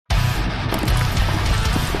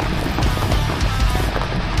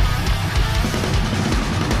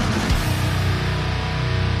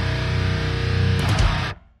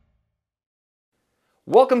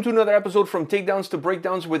Welcome to another episode from Takedowns to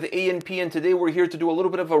Breakdowns with A&P, and today we're here to do a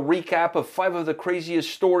little bit of a recap of 5 of the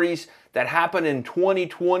craziest stories that happened in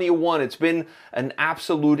 2021. It's been an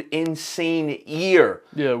absolute insane year.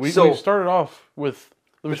 Yeah, we started off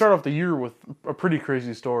the year with a pretty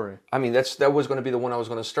crazy story. I mean, that was going to be the one I was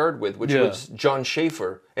going to start with, which was Jon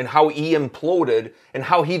Schaffer and how he imploded and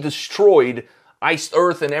how he destroyed Iced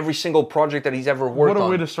Earth and every single project that he's ever worked on. What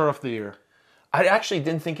a way to start off the year. I actually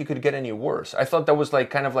didn't think it could get any worse. I thought that was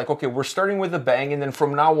okay, we're starting with a bang, and then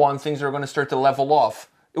from now on, things are going to start to level off.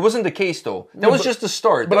 It wasn't the case, though. That was just the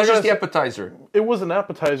start. That was just the appetizer. It was an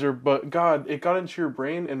appetizer, but God, it got into your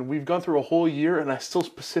brain, and we've gone through a whole year, and I still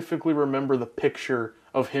specifically remember the picture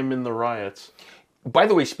of him in the riots. By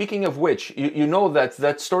the way, speaking of which, you know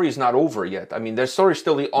that story is not over yet. I mean, that story is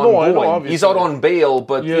still ongoing. No, I know, he's out on bail,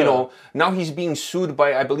 but now he's being sued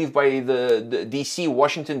by the DC,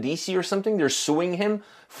 Washington DC or something. They're suing him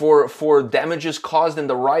for damages caused in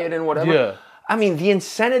the riot and whatever. Yeah. I mean, the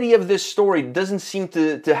insanity of this story doesn't seem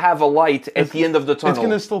to have a light at the end of the tunnel. It's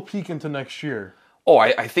going to still peak into next year. Oh,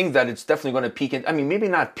 I think that it's definitely going to peak. I mean, maybe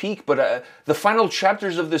not peak, but the final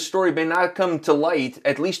chapters of this story may not come to light,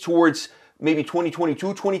 at least towards maybe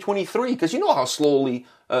 2022, 2023, because you know how slowly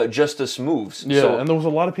justice moves. Yeah, and there was a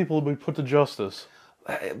lot of people who would be put to justice.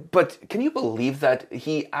 But can you believe that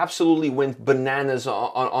he absolutely went bananas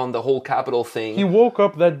on the whole Capitol thing? He woke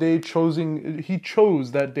up that day he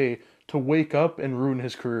chose that day to wake up and ruin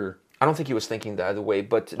his career. I don't think he was thinking that way,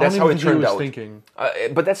 but that's how it turned out.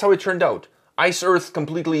 But that's how it turned out. Ice Earth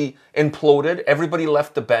completely imploded. Everybody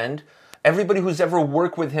left the band. Everybody who's ever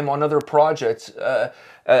worked with him on other projects,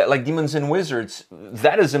 like Demons and Wizards,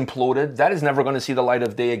 that is imploded. That is never going to see the light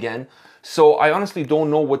of day again. So I honestly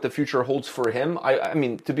don't know what the future holds for him. I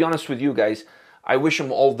mean, to be honest with you guys, I wish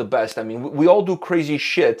him all the best. I mean, we all do crazy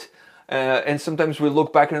shit, and sometimes we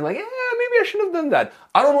look back and are like, maybe I shouldn't have done that.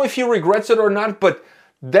 I don't know if he regrets it or not, but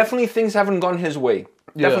definitely things haven't gone his way.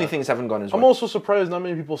 Definitely things haven't gone his way. I'm also surprised not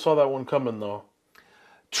many people saw that one coming, though.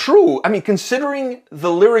 True. I mean, considering the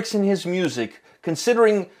lyrics in his music,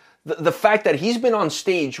 considering the fact that he's been on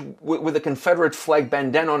stage with a Confederate flag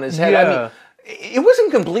bandana on his head, I mean, it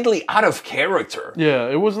wasn't completely out of character. Yeah,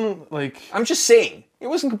 it wasn't like... I'm just saying, it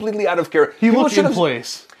wasn't completely out of character. He looked in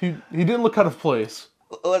place. He didn't look out of place.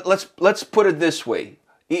 Let's put it this way.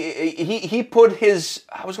 He put his,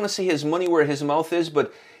 I was going to say his money where his mouth is,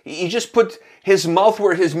 but he just put his mouth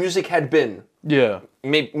where his music had been. Yeah.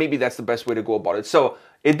 Maybe that's the best way to go about it. So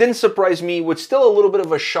it didn't surprise me, with still a little bit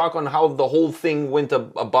of a shock on how the whole thing went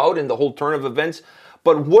about and the whole turn of events.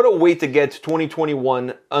 But what a way to get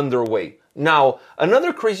 2021 underway. Now,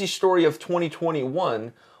 another crazy story of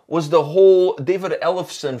 2021 was the whole David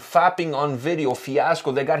Ellefson fapping on video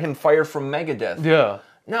fiasco that got him fired from Megadeth. Yeah.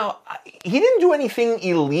 Now, he didn't do anything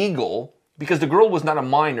illegal because the girl was not a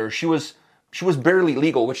minor. She was barely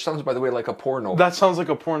legal, which sounds, by the way, like a porno. That sounds like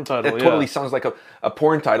a porn title, It totally sounds like a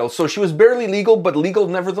porn title. So she was barely legal, but legal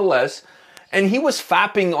nevertheless. And he was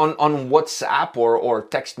fapping on WhatsApp or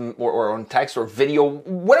text or on text or video,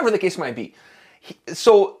 whatever the case might be.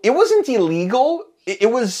 So it wasn't illegal. It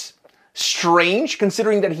was strange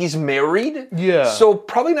considering that he's married. Yeah. So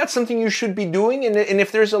probably not something you should be doing. And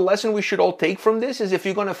if there's a lesson we should all take from this, is if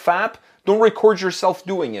you're going to fap, don't record yourself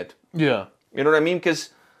doing it. Yeah. You know what I mean? Because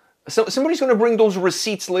somebody's going to bring those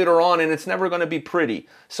receipts later on, and it's never going to be pretty.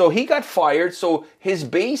 So he got fired, so his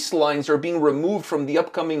bass lines are being removed from the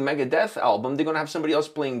upcoming Megadeth album. They're going to have somebody else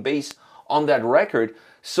playing bass on that record.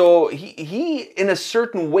 So he in a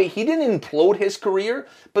certain way, he didn't implode his career,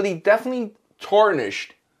 but he definitely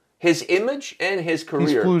tarnished his image and his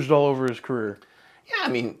career. He splooged all over his career. Yeah, I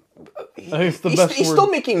mean, he's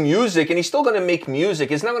still making music, and he's still going to make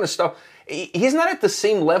music. He's not going to stop. He's not at the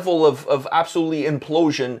same level of absolutely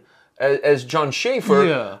implosion as Jon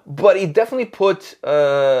Schaffer, but he definitely put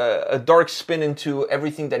a dark spin into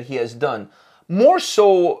everything that he has done. More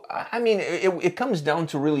so, I mean, it comes down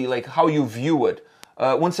to really like how you view it.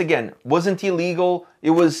 Once again, wasn't illegal.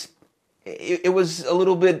 It was a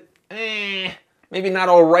little bit, maybe not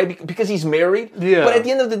all right because he's married. Yeah. But at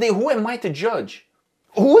the end of the day, who am I to judge?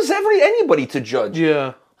 Who is anybody to judge?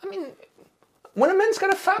 Yeah. I mean, when a man's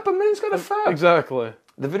got a fap, a man's got a fap. Exactly.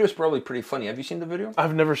 The video's probably pretty funny. Have you seen the video?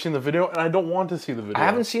 I've never seen the video, and I don't want to see the video. I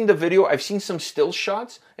haven't seen the video. I've seen some still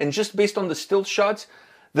shots, and just based on the still shots,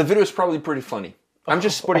 the video's probably pretty funny. I'm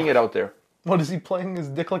just putting it out there. What, is he playing his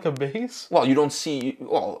dick like a bass? Well, you don't see...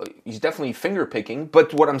 Well, he's definitely finger-picking,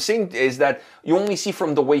 but what I'm saying is that you only see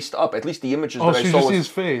from the waist up, at least the images that I saw. Oh, so you just see his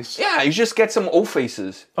face? Yeah, you just get some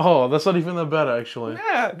O-faces. Oh, that's not even that bad, actually.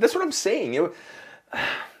 Yeah, that's what I'm saying.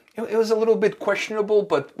 It was a little bit questionable,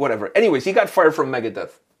 but whatever. Anyways, he got fired from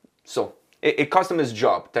Megadeth. So, It cost him his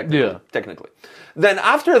job, technically. Then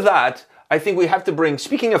after that, I think we have to bring,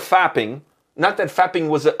 speaking of fapping, not that fapping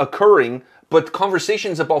was occurring, but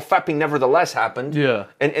conversations about fapping nevertheless happened. Yeah.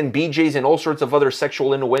 And BJs and all sorts of other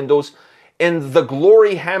sexual innuendos. And the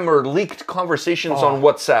Glory Hammer leaked conversations on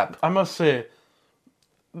WhatsApp. I must say,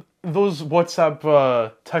 those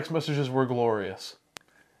WhatsApp text messages were glorious.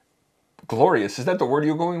 Glorious? Is that the word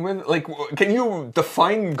you're going with? Like, can you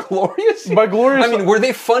define glorious? By glorious, I mean, were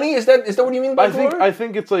they funny? Is that what you mean by glorious? I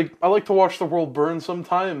think it's like, I like to watch the world burn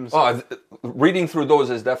sometimes. Oh, reading through those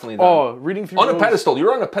is definitely that. Oh, reading through on a pedestal.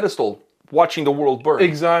 You're on a pedestal watching the world burn.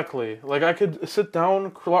 Exactly. Like, I could sit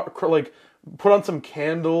down, like, put on some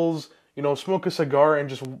candles, you know, smoke a cigar and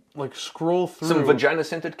just, like, scroll through. Some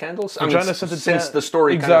vagina-scented candles? Since the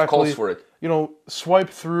story kind of calls for it. You know, swipe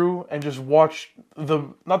through and just watch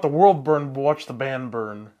not the world burn, but watch the band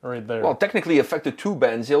burn right there. Well, technically affected two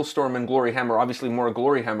bands, Alestorm and Glory Hammer, obviously more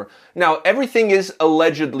Glory Hammer. Now, everything is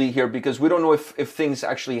allegedly here because we don't know if things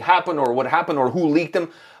actually happen or what happened or who leaked them.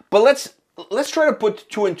 But let's try to put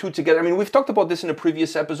two and two together. I mean, we've talked about this in a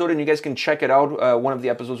previous episode, and you guys can check it out. One of the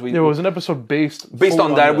episodes it was an episode based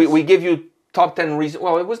on that. We give you top 10 reasons.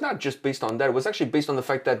 Well, it was not just based on that. It was actually based on the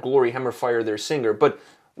fact that Glory Hammer fired their singer. But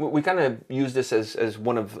we kind of use this as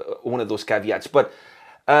one of those caveats. But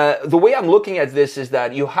the way I'm looking at this is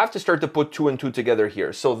that you have to start to put two and two together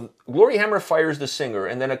here. So Glory Hammer fires the singer,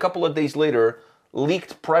 and then a couple of days later,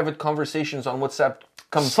 leaked private conversations on WhatsApp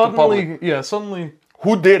comes to public. Yeah, suddenly.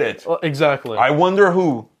 Who did it? Exactly. I wonder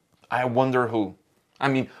who. I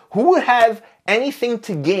mean, who would have anything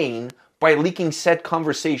to gain by leaking said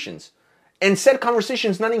conversations? And said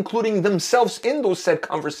conversations not including themselves in those said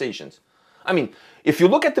conversations. I mean, if you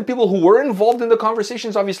look at the people who were involved in the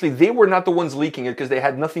conversations, obviously they were not the ones leaking it because they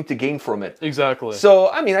had nothing to gain from it. Exactly. So,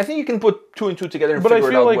 I mean, I think you can put two and two together and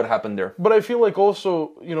figure out what happened there. But I feel like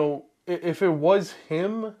also, you know, if it was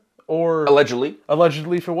him or... Allegedly,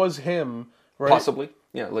 if it was him... Right? Possibly.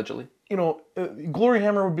 Yeah, allegedly. You know, Glory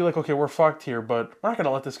Hammer would be like, okay, we're fucked here, but we're not going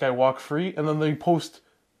to let this guy walk free. And then they post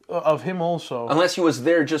of him also. Unless he was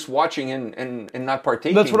there just watching and not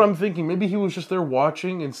partaking. That's what I'm thinking. Maybe he was just there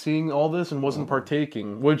watching and seeing all this and wasn't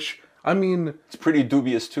partaking, which, I mean... It's pretty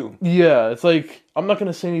dubious too. Yeah, it's like, I'm not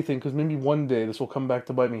going to say anything because maybe one day this will come back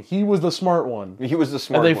to bite me. He was the smart one. He was the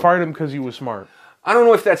smart one. And they fired him because he was smart. I don't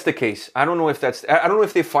know if that's the case. I don't know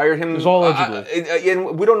if they fired him. It's all allegedly.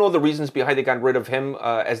 And we don't know the reasons behind they got rid of him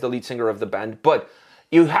as the lead singer of the band. But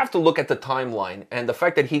you have to look at the timeline and the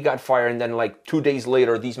fact that he got fired and then like 2 days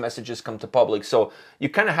later these messages come to public. So you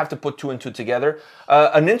kind of have to put two and two together.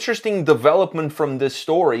 An interesting development from this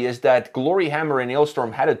story is that Glory Hammer and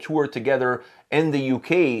Alestorm had a tour together in the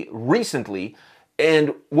UK recently.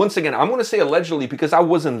 And once again, I'm going to say allegedly because I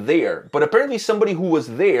wasn't there, but apparently somebody who was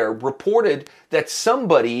there reported that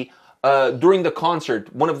somebody during the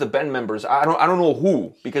concert, one of the band members, I don't know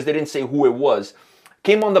who, because they didn't say who it was,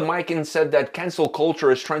 came on the mic and said that cancel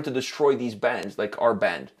culture is trying to destroy these bands, like our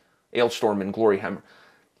band, Alestorm and Glory Hammer.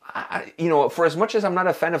 You know, for as much as I'm not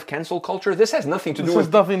a fan of cancel culture, this has nothing to do with... This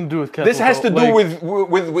has nothing to do with cancel culture. This has to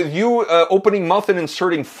do with you opening mouth and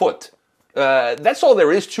inserting foot. That's all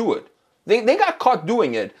there is to it. They got caught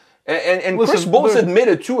doing it, and listen, Chris Bowles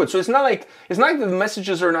admitted to it. So it's not like the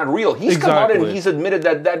messages are not real. He's come out and he's admitted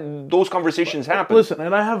that those conversations happened. Listen,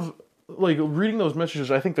 and I have reading those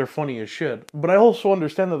messages. I think they're funny as shit. But I also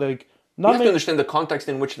understand that you have to understand the context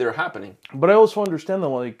in which they're happening. But I also understand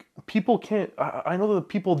that people can't. I know that the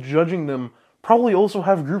people judging them probably also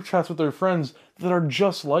have group chats with their friends that are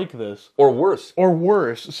just like this, or worse.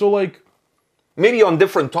 So maybe on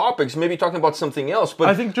different topics, maybe talking about something else, but,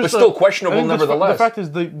 I think but still questionable nevertheless. The fact is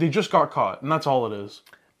they just got caught, and that's all it is.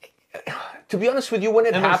 To be honest with you, when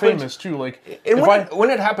it happened... And they're famous, too. When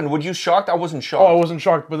it happened, were you shocked? I wasn't shocked. Oh, I wasn't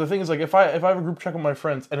shocked, but the thing is, if I have a group chat with my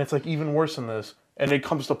friends, and it's, even worse than this, and it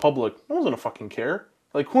comes to public, no one's gonna fucking care.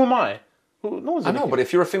 Who am I? No one's gonna care. But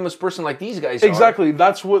if you're a famous person like these guys Exactly,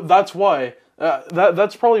 that's why...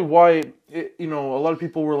 that's probably why, a lot of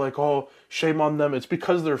people were like, oh, shame on them. It's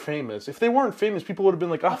because they're famous. If they weren't famous, people would have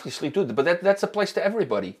been like, obviously, dude, but that applies to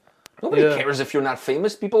everybody. Nobody cares if you're not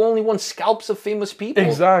famous. People only want scalps of famous people.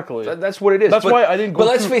 Exactly. That's what it is. That's why I didn't go But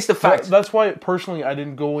let's face the facts. That's why, personally, I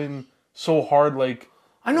didn't go in so hard,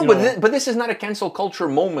 I know, but this is not a cancel culture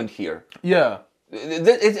moment here. Yeah.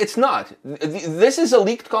 It's not. This is a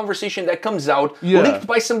leaked conversation that comes out, leaked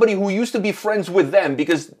by somebody who used to be friends with them,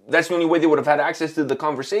 because that's the only way they would have had access to the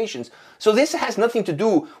conversations. So this has nothing to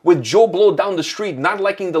do with Joe Blow down the street not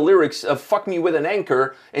liking the lyrics of Fuck Me With an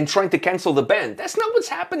Anchor and trying to cancel the band. That's not what's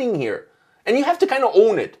happening here. And you have to kind of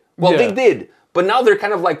own it. Well, they did. But now they're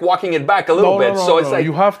kind of like walking it back a little bit. So it's like,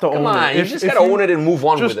 you have to own it. You just got to own it and move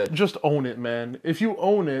on with it. Just own it, man. If you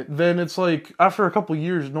own it, then it's like, after a couple of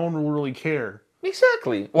years, no one will really care.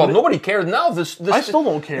 Exactly. Well, nobody cared now. I still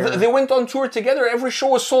don't care. They went on tour together. Every show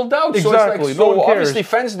was sold out. Exactly. So, no obviously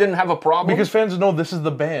fans didn't have a problem. Because fans know this is the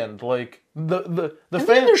band. Like, the fans...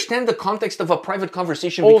 They understand the context of a private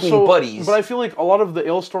conversation between buddies. But I feel like a lot of the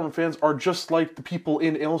Ailstorm fans are just like the people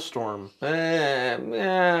in Ailstorm.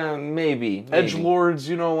 Maybe. Edgelords,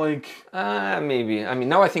 you know, like... Maybe. I mean,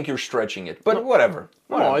 now I think you're stretching it. But whatever.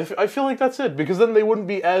 No, I feel like that's it. Because then they wouldn't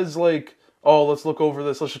be as, like, oh, let's look over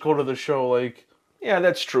this. Let's just go to the show. Like... Yeah,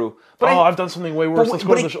 that's true. But I've done something way worse. Let's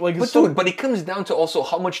go to the show. Like, but it comes down to also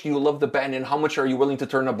how much do you love the band and how much are you willing to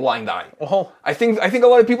turn a blind eye. Well, I think a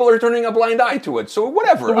lot of people are turning a blind eye to it. So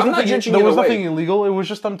whatever. I'm not judging There was nothing illegal. It was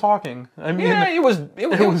just them talking. I mean, yeah, it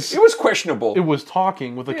was questionable. It was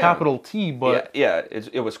talking with a capital T, but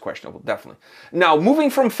it was questionable, definitely. Now,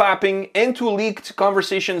 moving from fapping into leaked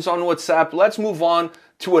conversations on WhatsApp, let's move on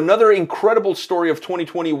to another incredible story of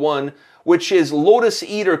 2021. Which is Lotus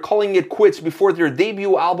Eater calling it quits before their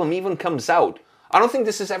debut album even comes out. I don't think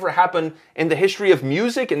this has ever happened in the history of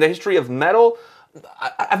music, in the history of metal.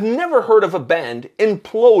 I've never heard of a band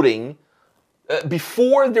imploding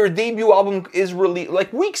before their debut album is released,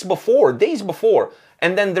 like weeks before, days before,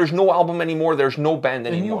 and then there's no album anymore, there's no band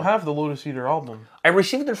anymore. And you have the Lotus Eater album. I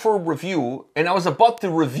received it for a review, and I was about to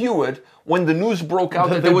review it when the news broke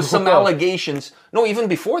out that there was some allegations. No, even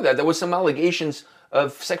before that, there was some allegations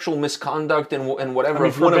of sexual misconduct and whatever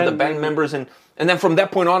of one of the band members, and then from that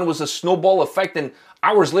point on was a snowball effect, and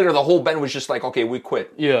hours later the whole band was just like, okay, we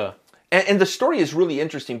quit. Yeah. And the story is really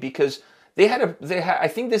interesting because they had I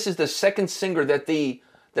think this is the second singer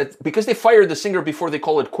because they fired the singer before they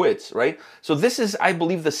call it quits, right? So this is, I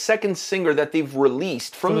believe, the second singer that they've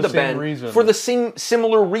released from the band for the same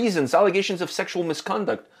similar reasons, allegations of sexual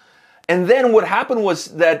misconduct. And then what happened was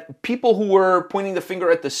that people who were pointing the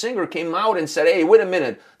finger at the singer came out and said, hey, wait a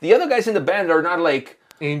minute, the other guys in the band are not like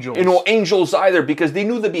angels, angels either, because they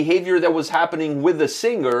knew the behavior that was happening with the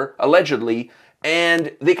singer, allegedly,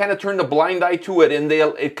 and they kind of turned a blind eye to it, and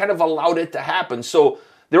it kind of allowed it to happen. So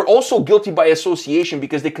they're also guilty by association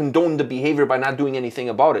because they condoned the behavior by not doing anything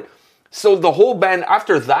about it. So the whole band,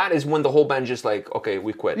 after that is when the whole band just like, okay,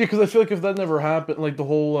 we quit. Yeah, because I feel like if that never happened, like the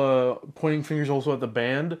whole pointing fingers also at the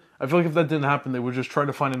band, I feel like if that didn't happen, they would just try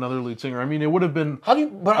to find another lead singer. I mean, it would have been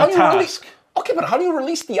a task. Okay, but how do you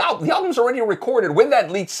release the album? The album's already recorded with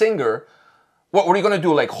that lead singer. What are you going to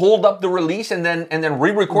do? Like hold up the release and then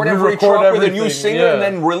re-record every track with a new singer and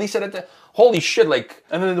then release it at the... Holy shit, like...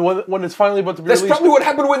 And then when it's finally about to be released... That's probably what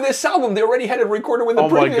happened with this album. They already had it recorded with the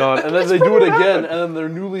previous... Oh my god, and then they do it again, and then their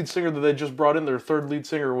new lead singer that they just brought in, their third lead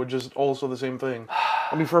singer, would just also the same thing.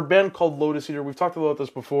 I mean, for a band called Lotus Eater, we've talked about this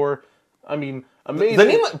before, I mean,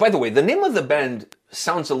 amazing... By the way, the name of the band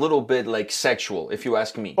sounds a little bit, like, sexual, if you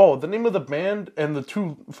ask me. Oh, the name of the band and the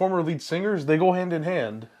two former lead singers, they go hand in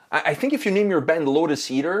hand. I think if you name your band Lotus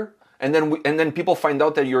Eater, and then people find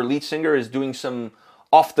out that your lead singer is doing some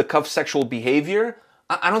off-the-cuff sexual behavior,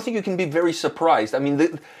 I don't think you can be very surprised. I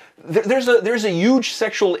mean, there's a huge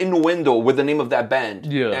sexual innuendo with the name of that band.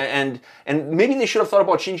 Yeah. And maybe they should have thought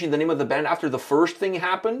about changing the name of the band after the first thing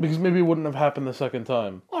happened. Because maybe it wouldn't have happened the second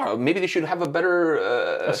time. Or maybe they should have a better...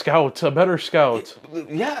 a better scout.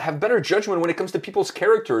 Yeah, have better judgment when it comes to people's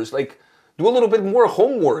characters. Like... do a little bit more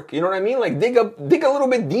homework, you know what I mean? Like dig a little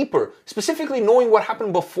bit deeper. Specifically knowing what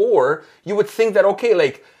happened before, you would think that, okay,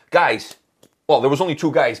 like, guys, well, there was only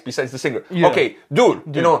two guys besides the singer. Yeah. Okay,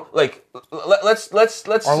 dude, you know, like, let's...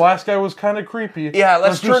 Our last guy was kind of creepy. Yeah,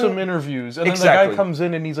 let's do some interviews. And then the guy comes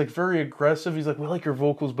in and he's, like, very aggressive. He's like, we like your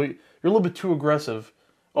vocals, but you're a little bit too aggressive.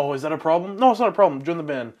 Oh, is that a problem? No, it's not a problem. Join the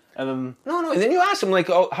band. And then... No, and then you ask him, like,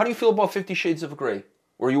 oh, how do you feel about 50 Shades of Grey?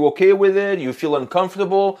 Were you okay with it? You feel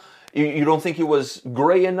uncomfortable? You don't think he was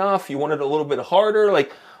gray enough? You wanted a little bit harder?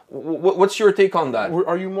 Like, what's your take on that?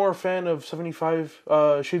 Are you more a fan of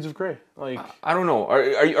 75 Shades of Grey? Like, I don't know.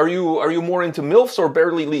 Are you more into MILFs or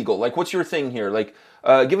barely legal? Like, what's your thing here? Like,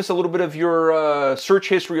 give us a little bit of your search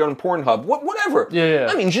history on Pornhub. Whatever. Yeah.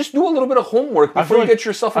 I mean, just do a little bit of homework before you get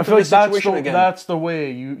yourself into this situation again. That's the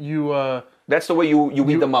way you That's the way you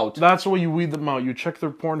weed them out. That's the way you weed them out. You check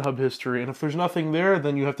their Pornhub history, and if there's nothing there,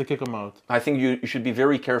 then you have to kick them out. I think you should be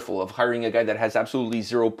very careful of hiring a guy that has absolutely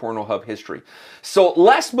zero Pornhub history. So,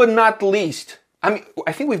 last but not least, I mean,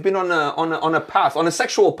 I think we've been on a path, on a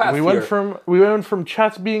sexual path. We went from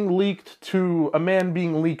chats being leaked to a man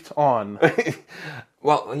being leaked on.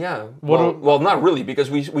 Well, yeah. Well, not really, because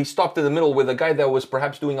we stopped in the middle with a guy that was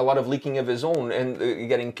perhaps doing a lot of leaking of his own and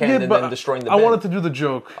getting canned and then destroying the band. I wanted to do the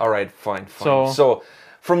joke. All right, fine. So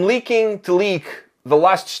from leaking to leak, the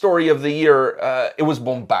last story of the year, it was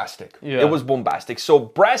bombastic. Yeah. It was bombastic. So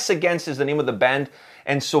Brass Against is the name of the band,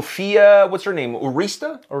 and Sophia, what's her name?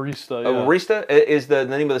 Urista? Urista, yeah. Urista is the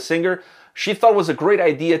name of the singer. She thought it was a great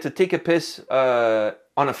idea to take a piss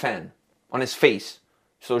on a fan, on his face.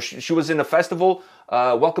 So she was in a festival,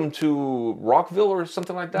 Welcome to Rockville or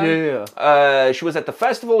something like that. Yeah. She was at the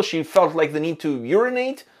festival. She felt like the need to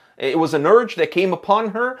urinate. It was an urge that came upon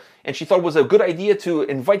her, and she thought it was a good idea to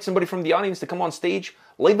invite somebody from the audience to come on stage,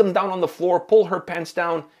 lay them down on the floor, pull her pants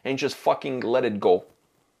down, and just fucking let it go.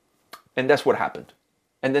 And that's what happened.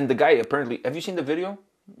 And then the guy apparently... Have you seen the video?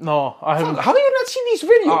 No, I haven't. How have you not seen these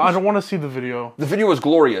videos? I don't want to see the video. The video was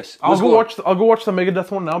glorious. I'll go watch the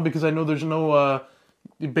Megadeth one now because I know there's no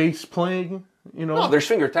bass playing. You know, no, there's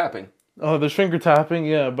finger tapping. Oh, there's finger tapping.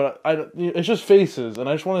 Yeah, but it's just faces, and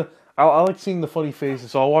I just want to. I like seeing the funny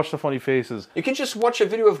faces, so I'll watch the funny faces. You can just watch a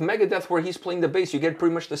video of Megadeth where he's playing the bass. You get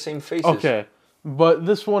pretty much the same faces. Okay. But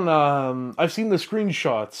this one, I've seen the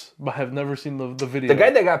screenshots, but I've never seen the video. The guy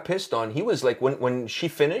that got pissed on, he was like, when she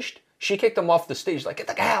finished, she kicked him off the stage, like, get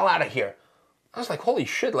the hell out of here. I was like, holy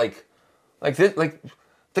shit,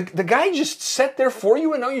 the guy just sat there for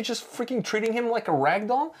you, and now you're just freaking treating him like a rag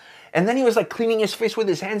doll? And then he was like cleaning his face with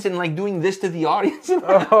his hands and like doing this to the audience. He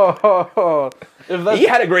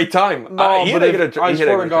had a great time. No, I swear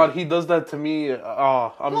to God, he does that to me.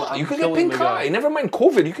 You could get pink eye. Never mind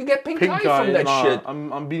COVID. You could get pink eye from that shit.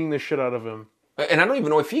 I'm beating the shit out of him. And I don't even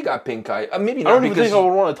know if he got pink eye. Maybe not. I don't even think I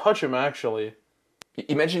would want to touch him, actually.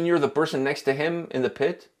 Imagine you're the person next to him in the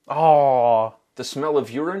pit. Oh. The smell of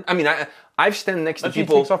urine. I mean, I've stand next to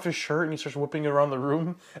people. He takes off his shirt and he starts whipping it around the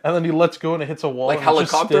room, and then he lets go and it hits a wall. Like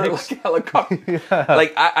helicopter. Yeah.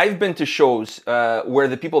 Like I've been to shows where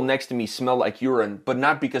the people next to me smell like urine, but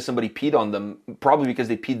not because somebody peed on them. Probably because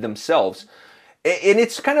they peed themselves. And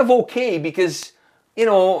it's kind of okay because, you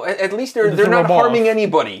know, at least they're not harming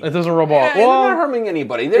anybody. It doesn't rub off. Well, they're not harming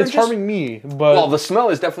anybody. It's harming me. But well, the smell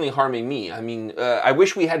is definitely harming me. I mean, I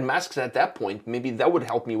wish we had masks at that point. Maybe that would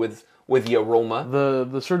help me with the aroma.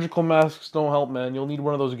 The surgical masks don't help, man. You'll need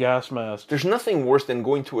one of those gas masks. There's nothing worse than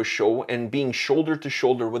going to a show and being shoulder to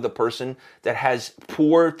shoulder with a person that has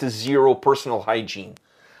poor to zero personal hygiene.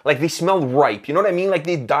 Like, they smell ripe. You know what I mean? Like,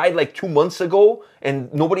 they died like 2 months ago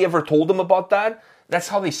and nobody ever told them about that. That's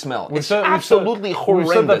how they smell. It's absolutely horrendous.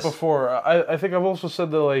 We've said that before. I think I've also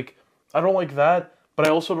said that, like, I don't like that, but I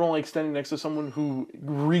also don't like standing next to someone who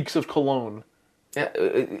reeks of cologne. Yeah,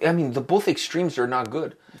 I mean, both extremes are not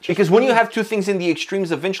good. Because when you have two things in the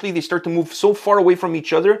extremes, eventually they start to move so far away from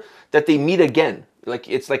each other that they meet again. Like,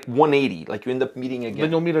 it's like 180. Like, you end up meeting again.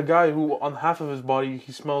 Then you'll meet a guy who, on half of his body,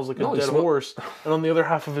 he smells like a dead horse. And on the other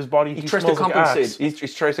half of his body, he tries smells to compensate. Like axe. He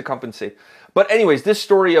tries to compensate. But anyways, this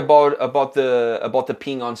story about the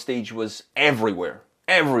peeing on stage was everywhere.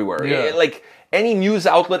 Everywhere. Yeah. Like, any news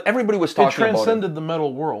outlet, everybody was talking about it. It transcended the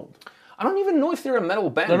metal world. I don't even know if they're a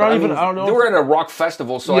metal band. They're not even. I don't know. They were at a rock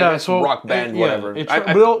festival, so I guess rock band, whatever.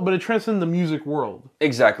 But it transcended the music world.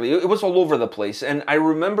 Exactly. It was all over the place. And I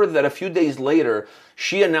remember that a few days later,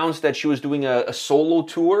 she announced that she was doing a solo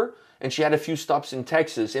tour, and she had a few stops in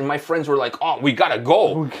Texas. And my friends were like, "Oh, we gotta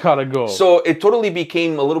go. We gotta go." So it totally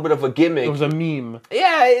became a little bit of a gimmick. It was a meme.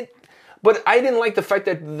 Yeah. But I didn't like the fact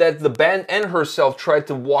that the band and herself tried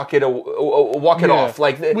to walk it off.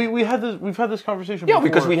 Like we've had this conversation. Yeah, before.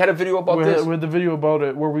 Because we had a video about this. We had the video about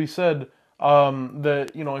it where we said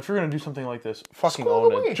that, you know, if you're gonna do something like this, fucking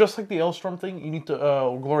own it. Just like the Elstrom thing, you need to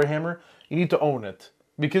Glory Hammer. You need to own it,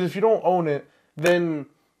 because if you don't own it, then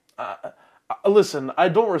listen, I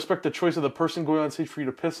don't respect the choice of the person going on stage for you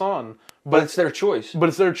to piss on, but it's their choice. But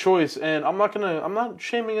it's their choice, and I'm not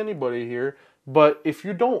shaming anybody here. But if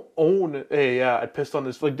you don't own it, hey, I pissed on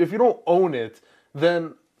this. Like, if you don't own it,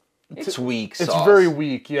 then it's weak sauce. It's very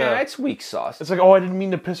weak. Yeah, it's weak sauce. It's like, oh, I didn't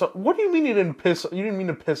mean to piss on. What do you mean you didn't piss? You didn't mean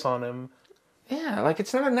to piss on him. Yeah, like,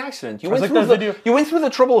 it's not an accident. You went through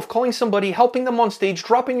the trouble of calling somebody, helping them on stage,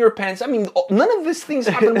 dropping your pants. I mean, none of these things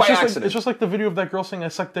happen by accident. It's just like the video of that girl saying, "I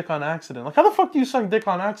sucked dick on accident." Like, how the fuck do you suck dick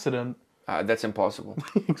on accident? That's impossible.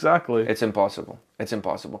 Exactly. It's impossible. It's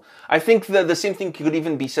impossible. I think the same thing could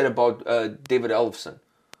even be said about David Ellefson.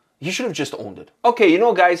 He should have just owned it. Okay, you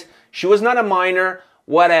know, guys, she was not a minor.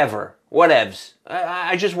 Whatever. Whatevs.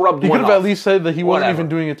 I just rubbed one off. He could have at least said that he wasn't even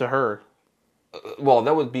doing it to her. Well,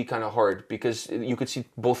 that would be kind of hard because you could see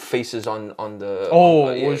both faces on the... Oh,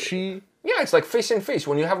 was she... Yeah, it's like face in face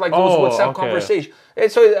when you have like those WhatsApp conversations. And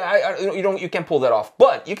so you can't pull that off.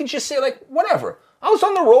 But you can just say like, whatever. I was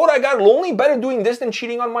on the road. I got lonely. Better doing this than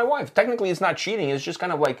cheating on my wife. Technically, it's not cheating. It's just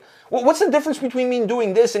kind of like, what's the difference between me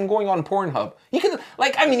doing this and going on Pornhub? You could,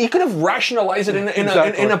 you could have rationalized it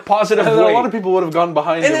in a positive way. A lot of people would have gone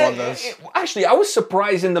behind him on this. Actually, I was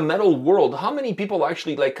surprised in the metal world how many people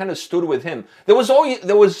actually like kind of stood with him. There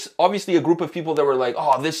was obviously a group of people that were like,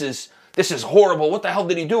 oh, this is horrible. What the hell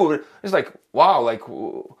did he do? It's like, wow, like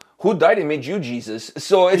who died and made you Jesus?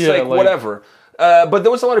 So it's like whatever. But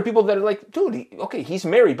there was a lot of people that are like, dude, okay, he's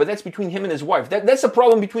married, but that's between him and his wife. That's a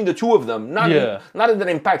problem between the two of them. Not that it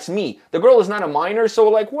impacts me. The girl is not a minor, so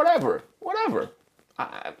like whatever.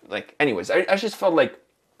 Anyways, I just felt like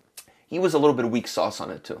he was a little bit weak sauce on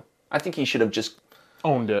it too. I think he should have just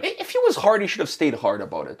owned it. If he was hard, he should have stayed hard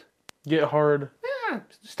about it. Get hard. Yeah,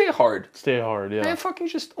 stay hard. Stay hard, yeah. And fucking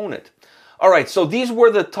just own it. All right, so these were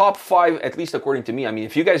the top 5, at least according to me. I mean,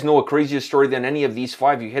 if you guys know a crazier story than any of these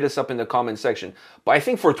 5, you hit us up in the comment section. But I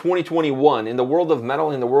think for 2021, in the world of metal,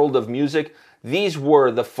 in the world of music, these were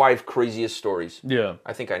the 5 craziest stories. Yeah.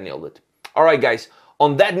 I think I nailed it. All right, guys.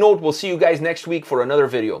 On that note, we'll see you guys next week for another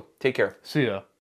video. Take care. See ya.